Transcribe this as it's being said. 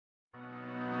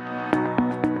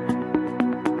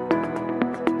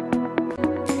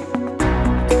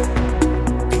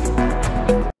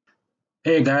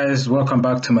Hey guys, welcome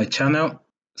back to my channel.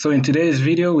 So in today's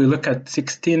video, we look at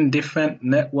 16 different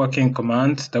networking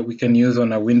commands that we can use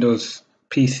on a Windows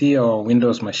PC or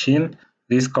Windows machine.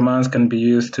 These commands can be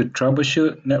used to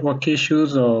troubleshoot network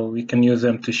issues, or we can use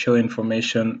them to show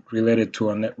information related to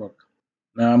our network.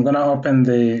 Now I'm going to open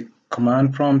the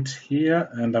command prompt here,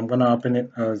 and I'm going to open it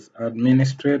as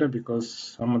administrator because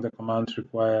some of the commands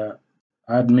require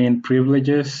admin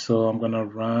privileges. So I'm going to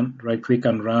right click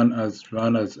and run as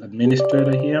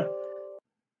administrator here.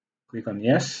 Click on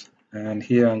yes, and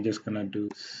here I'm just going to do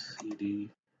cd.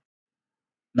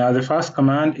 Now the first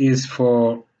command is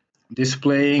for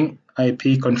displaying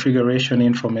IP configuration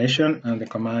information, and the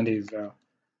command is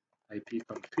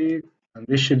ipconfig, and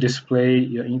this should display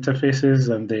your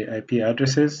interfaces and the IP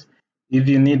addresses. If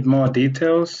you need more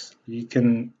details, you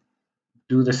can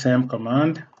do the same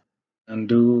command and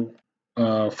do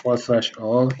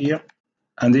 /all here,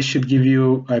 and this should give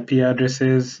you IP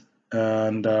addresses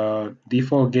and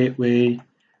default gateway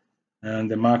and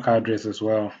the MAC address as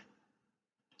well.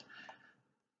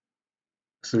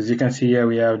 So as you can see here,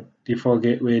 we have default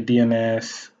gateway,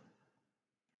 DNS,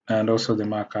 and also the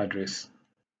MAC address.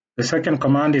 The second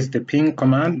command is the ping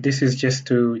command. This is just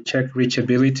to check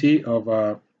reachability of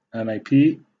an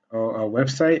IP or a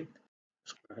website.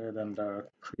 Let's go ahead and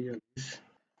clear this.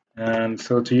 And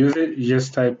so to use it, you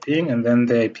just type ping and then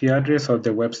the IP address of the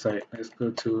website.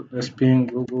 Let's ping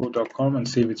google.com and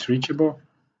see if it's reachable.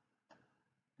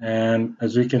 And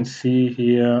as we can see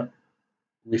here,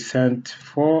 we sent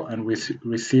 4 and we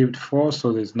received 4,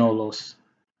 so there's no loss.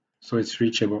 So it's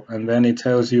reachable. And then it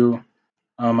tells you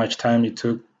how much time it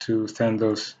took to send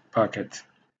those packets.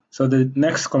 So the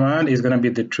next command is going to be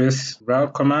the trace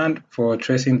route command for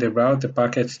tracing the route the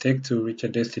packets take to reach a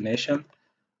destination.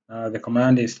 The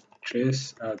command is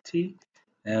trace rt,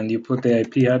 and you put the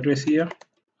IP address here,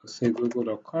 let's say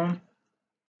google.com.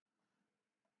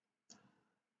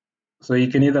 So you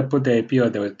can either put the IP or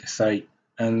the site,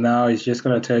 and now it's just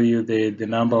going to tell you the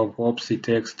number of hops it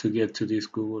takes to get to this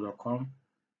google.com.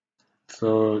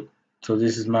 So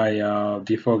this is my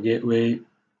default gateway.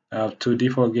 I have 2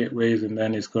 default gateways, and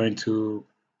then it's going to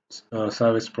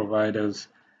service providers.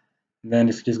 And then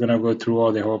it's just going to go through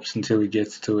all the hops until it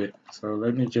gets to it. So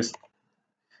let me just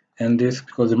end this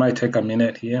because it might take a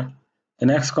minute here. The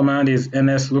next command is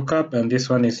nslookup, and this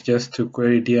one is just to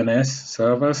query DNS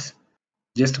servers.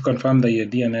 Just to confirm that your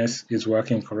DNS is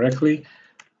working correctly,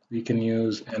 we can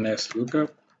use nslookup.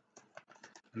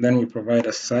 And then we provide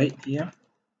a site here,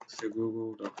 so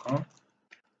google.com.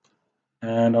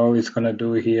 And all it's going to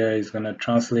do here is going to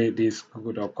translate this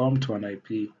google.com to an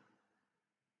IP.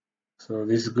 So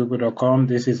this is google.com,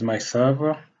 this is my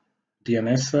server,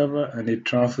 DNS server, and it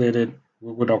translated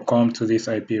google.com to this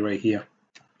IP right here.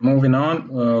 Moving on,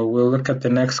 we'll look at the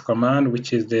next command,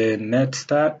 which is the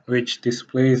netstat, which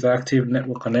displays active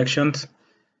network connections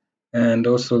and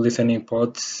also listening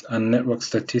ports and network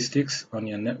statistics on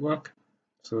your network.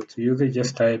 So to use it,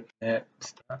 just type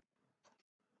netstat.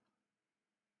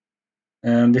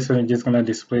 And this one is just going to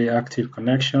display active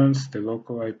connections, the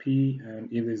local IP,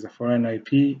 and if it's a foreign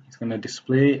IP, it's going to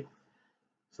display.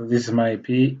 So this is my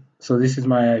IP. So this is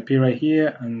my IP right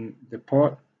here, and the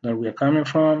port that we are coming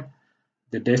from,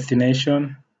 the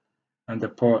destination, and the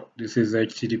port. This is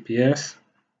HTTPS,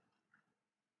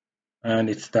 and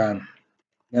it's done.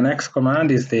 The next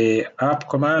command is the app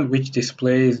command, which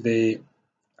displays the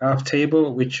app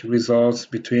table, which resolves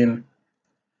between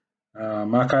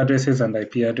MAC addresses and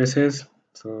IP addresses.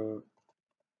 So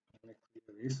let me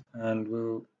clear this, and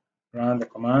we'll run the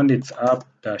command. It's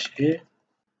app-a.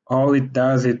 All it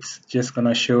does, it's just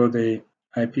gonna show the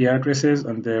IP addresses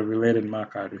and their related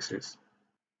MAC addresses.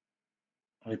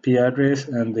 IP address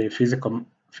and the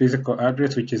physical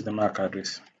address, which is the MAC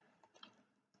address.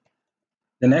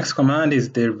 The next command is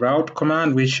the route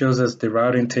command, which shows us the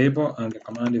routing table, and the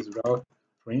command is route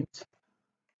print.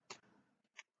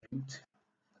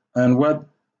 And what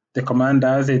the command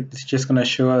does, it's just going to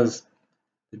show us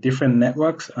the different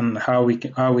networks and how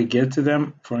we get to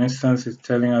them. For instance, it's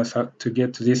telling us how to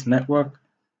get to this network.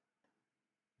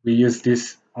 We use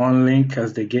this on link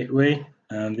as the gateway,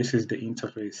 and this is the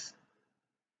interface.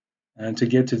 And to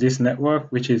get to this network,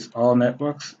 which is all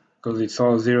networks, because it's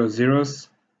all 0 zeros,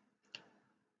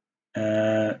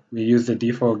 we use the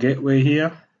default gateway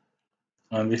here,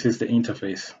 and this is the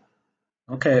interface.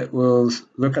 Okay, we'll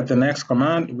look at the next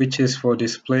command, which is for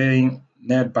displaying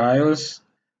NetBIOS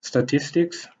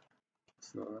statistics.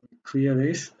 So let me clear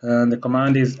this, and the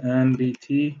command is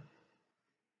nbt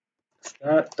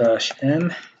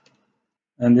stat-n,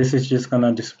 and this is just going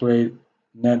to display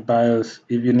NetBIOS.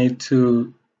 If you need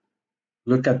to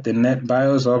look at the net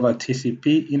BIOS over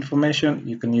TCP information,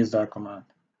 you can use that command.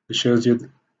 It shows you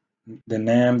the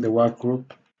name, the work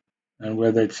group, and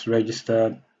whether it's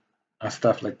registered and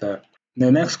stuff like that.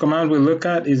 The next command we look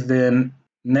at is the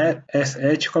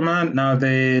netsh command. Now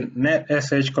the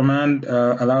netsh command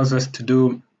allows us to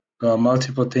do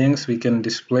multiple things. We can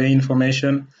display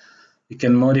information, we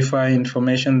can modify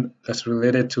information that's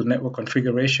related to network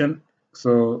configuration.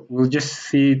 So we'll just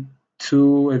see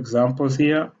two examples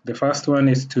here. The first one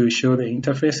is to show the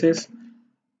interfaces.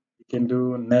 You can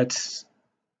do netsh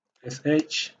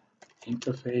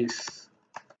interface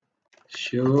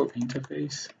show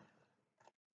interface,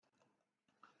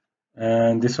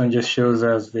 and this one just shows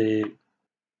us the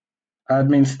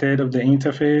admin state of the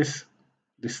interface,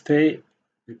 the state,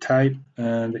 the type,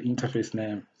 and the interface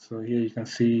name. So here you can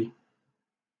see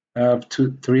I have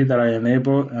three that I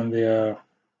enabled, and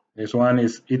there's one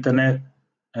is Ethernet,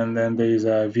 and then there is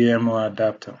a VMware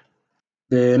adapter.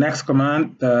 The next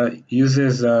command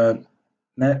uses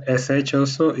netsh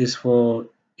also is for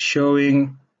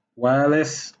showing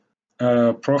wireless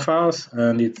profiles,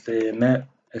 and it's the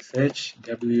netsh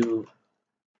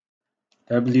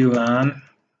WLAN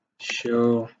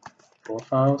show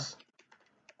profiles.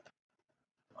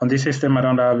 On this system, I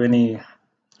don't have any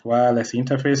wireless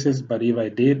interfaces, but if I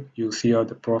did, you'll see all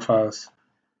the profiles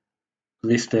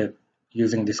listed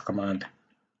using this command.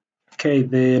 Okay,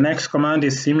 the next command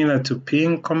is similar to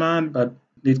ping command, but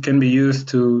it can be used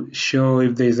to show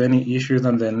if there's any issues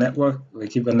on the network,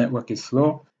 like if the network is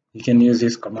slow, you can use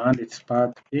this command. It's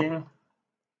path ping,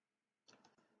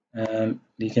 and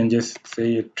you can just say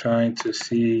you're trying to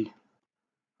see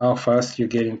how fast you're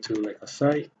getting to like a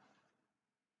site.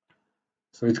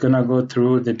 So it's gonna go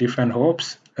through the different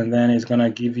hops, and then it's gonna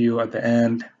give you at the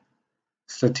end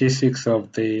statistics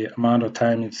of the amount of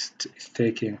time it's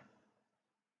taking.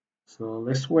 So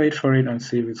let's wait for it and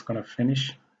see if it's gonna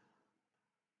finish.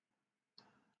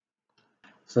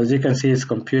 So as you can see, it's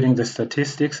computing the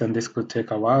statistics, and this could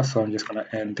take a while, so I'm just gonna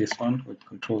end this one with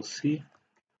Control-C.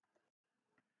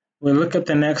 We'll look at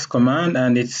the next command,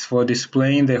 and it's for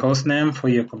displaying the hostname for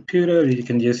your computer. You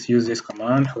can just use this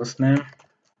command, hostname,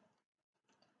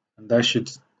 and that should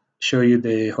show you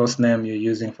the hostname you're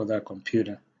using for that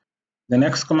computer. The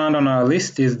next command on our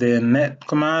list is the net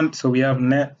command. So we have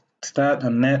net start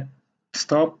and net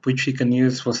stop, which you can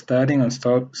use for starting and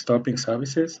stopping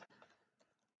services.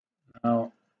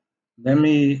 Now, let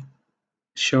me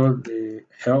show the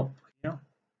help here,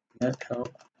 net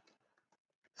help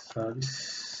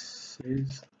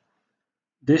services.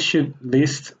 This should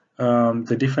list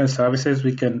the different services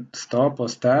we can stop or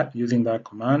start using that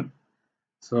command.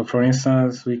 So for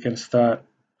instance, we can start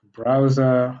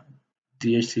browser,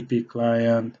 DHCP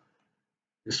client,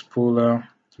 the spooler.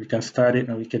 So we can start it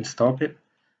and we can stop it.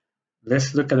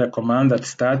 Let's look at a command that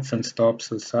starts and stops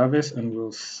the service, and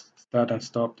we'll start and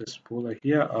stop the spooler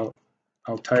here.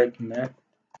 I'll type net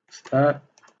start.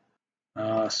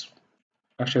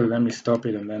 Actually, let me stop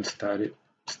it and then start it.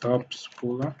 Stop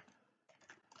spooler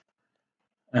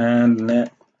and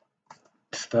net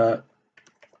start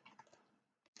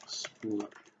spooler.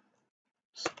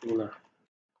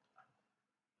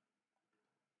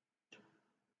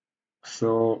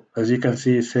 So as you can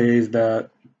see, it says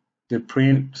that the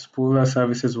print spooler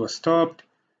services were stopped,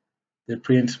 the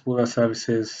print spooler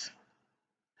services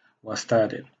were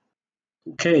started.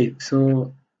 Okay,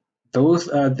 so those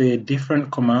are the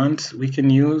different commands we can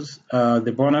use.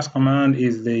 The bonus command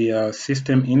is the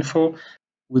system info.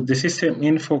 With the system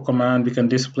info command, we can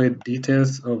display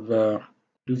details of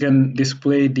we can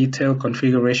display detailed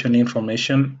configuration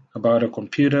information about a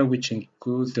computer, which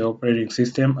includes the operating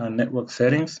system and network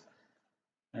settings.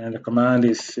 And the command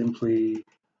is simply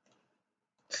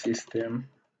system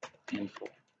info.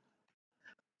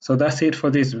 So that's it for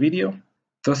this video.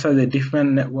 Those are the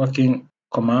different networking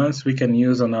commands we can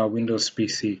use on our Windows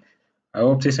PC. I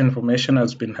hope this information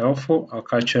has been helpful. I'll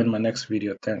catch you in my next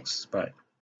video. Thanks. Bye.